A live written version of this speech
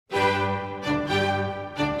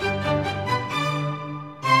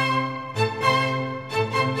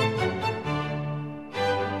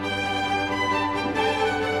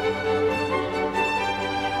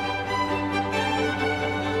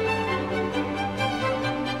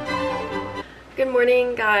Good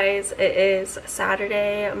morning, guys. It is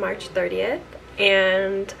Saturday, March 30th,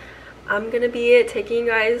 and I'm gonna be taking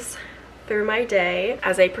you guys through my day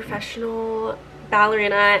as a professional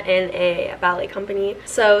ballerina in a ballet company.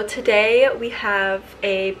 So today we have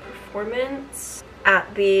a performance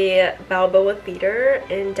at the Balboa Theater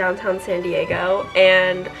in downtown San Diego,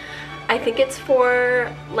 and I think it's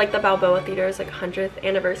for like the Balboa Theater's like 100th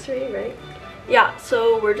anniversary, right? Yeah,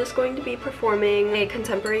 so we're just going to be performing a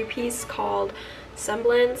contemporary piece called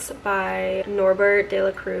Semblance by Norbert de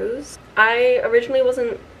la Cruz. I originally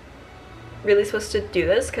wasn't really supposed to do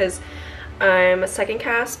this because I'm a second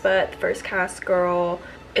cast, but the first cast girl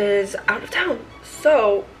is out of town.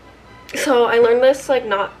 So I learned this like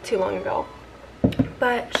not too long ago,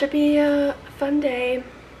 but it should be a fun day.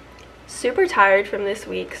 Super tired from this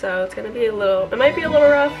week, so it's gonna be it might be a little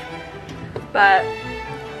rough, but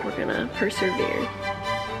we're gonna persevere.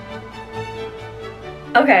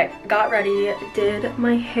 Okay, got ready, did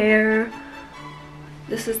my hair.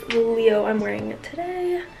 This is the Leo I'm wearing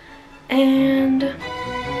today. And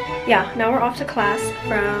yeah, now we're off to class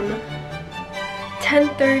from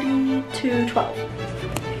 10:30 to 12.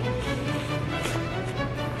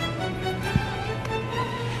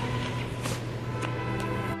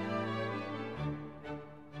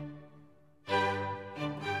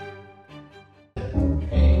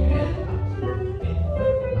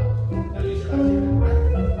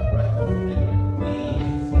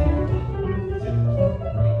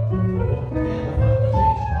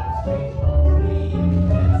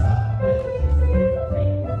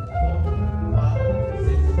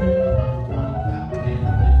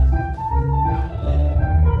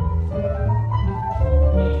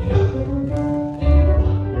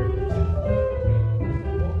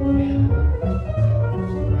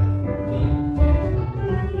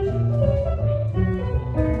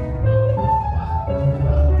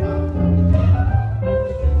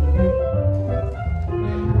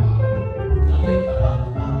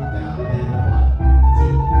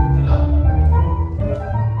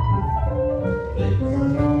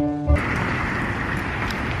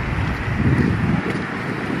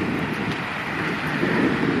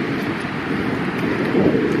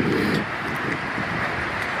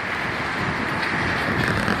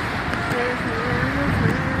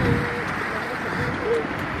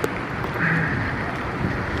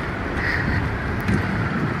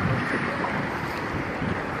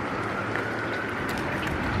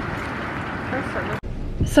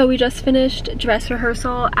 So we just finished dress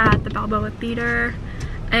rehearsal at the Balboa Theater,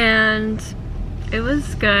 and it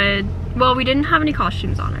was good. Well, we didn't have any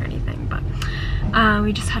costumes on or anything, but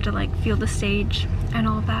we just had to like feel the stage and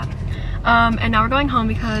all of that. And now we're going home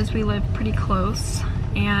because we live pretty close,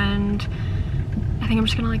 and I think I'm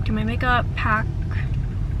just gonna like do my makeup, pack.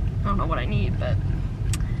 I don't know what I need, but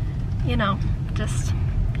you know, just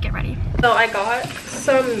get ready. So I got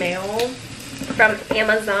some mail from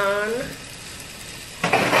Amazon.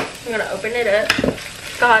 I'm gonna open it up.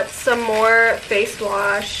 Got some more face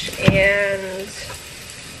wash, and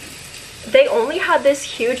they only had this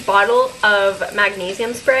huge bottle of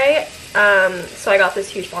magnesium spray, so I got this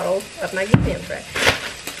huge bottle of magnesium spray.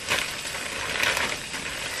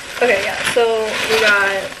 Okay, yeah, so we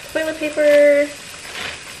got toilet paper.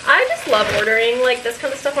 I just love ordering like this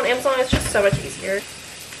kind of stuff on Amazon. It's just so much easier.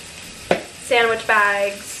 Sandwich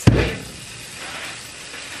bags.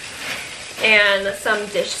 And some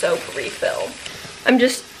dish soap refill. I'm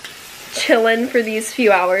just chilling for these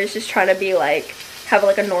few hours, just trying to be like, have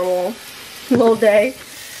like a normal little day.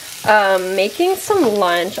 Making some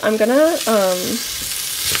lunch. I'm gonna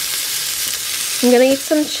eat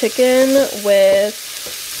some chicken with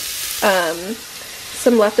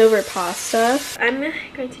some leftover pasta. I'm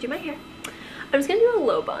going to do my hair. I'm just gonna do a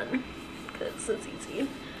low bun because it's easy. I'm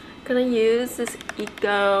gonna use this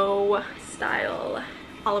Eco Style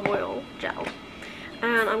olive oil gel,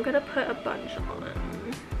 and I'm gonna put a bunch on it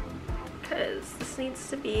because this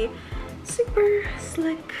needs to be super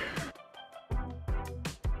slick.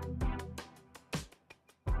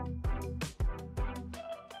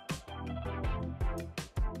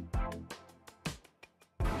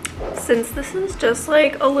 Since this is just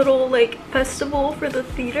like a little like festival for the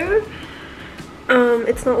theater,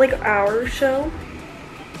 it's not like our show.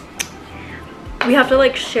 We have to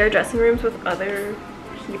like share dressing rooms with other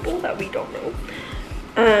people that we don't know.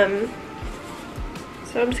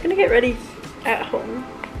 So I'm just gonna get ready at home.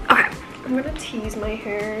 Okay, I'm gonna tease my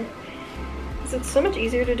hair because it's so much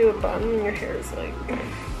easier to do a bun when your hair is like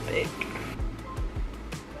big.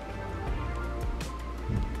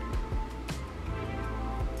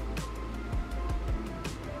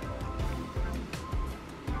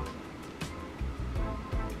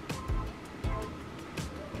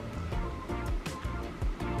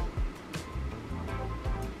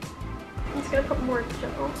 just gonna put more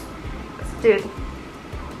gel. Dude,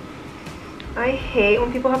 I hate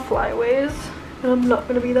when people have flyaways, and I'm not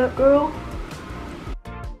gonna be that girl.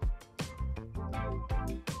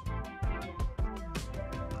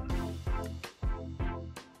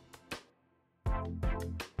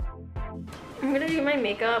 I'm gonna do my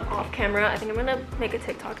makeup off camera. I think I'm gonna make a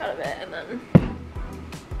TikTok out of it and then,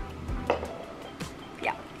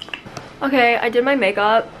 yeah. Okay, I did my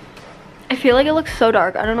makeup. I feel like it looks so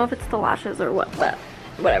dark. I don't know if it's the lashes or what, but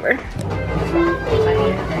whatever.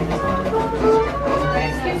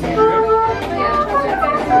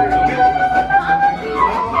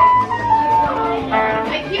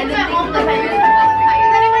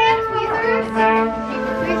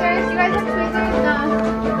 Tweezers? You guys have tweezers?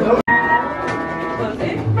 No.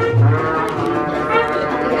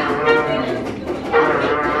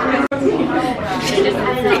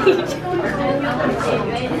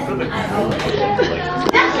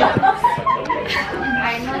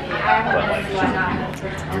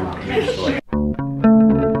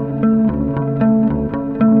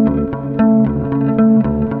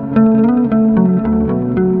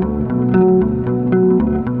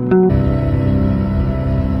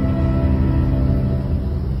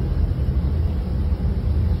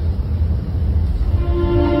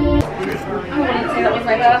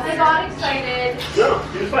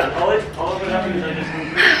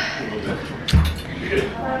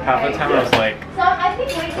 Half the time I was like,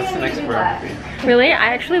 what's the next word? Really?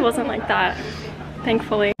 I actually wasn't like that,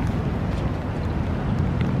 thankfully.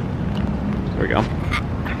 There we go.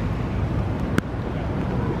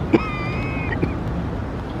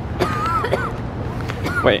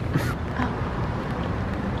 Wait.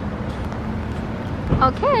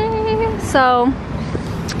 Okay, so.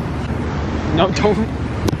 No, don't.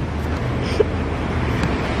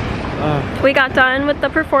 We got done with the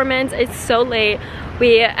performance. It's so late.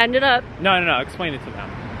 We ended up. No, explain it to them.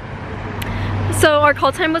 So our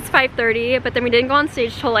call time was 5:30, but then we didn't go on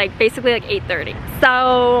stage till like basically like 8:30.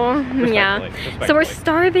 So yeah. So we're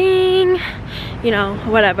starving, you know,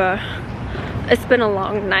 whatever. It's been a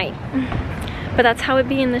long night. But that's how it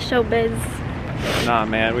be in the showbiz. Nah,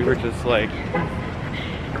 man, we were just like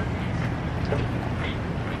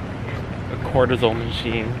a cortisol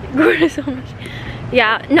machine. Cortisol machine.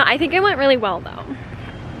 Yeah, no, I think it went really well though.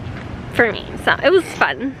 For me, so it was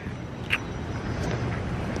fun.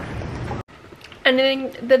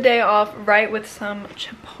 Ending the day off right with some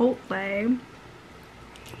Chipotle.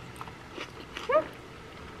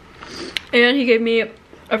 And he gave me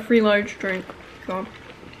a free large drink. So.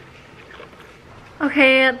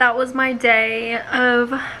 Okay, that was my day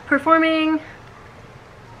of performing.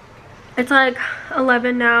 It's like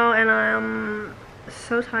 11 now and I'm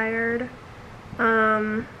so tired.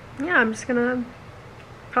 Yeah, I'm just gonna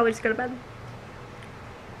probably just go to bed.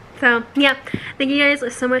 So yeah, thank you guys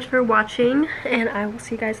so much for watching and I will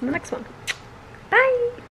see you guys in the next one.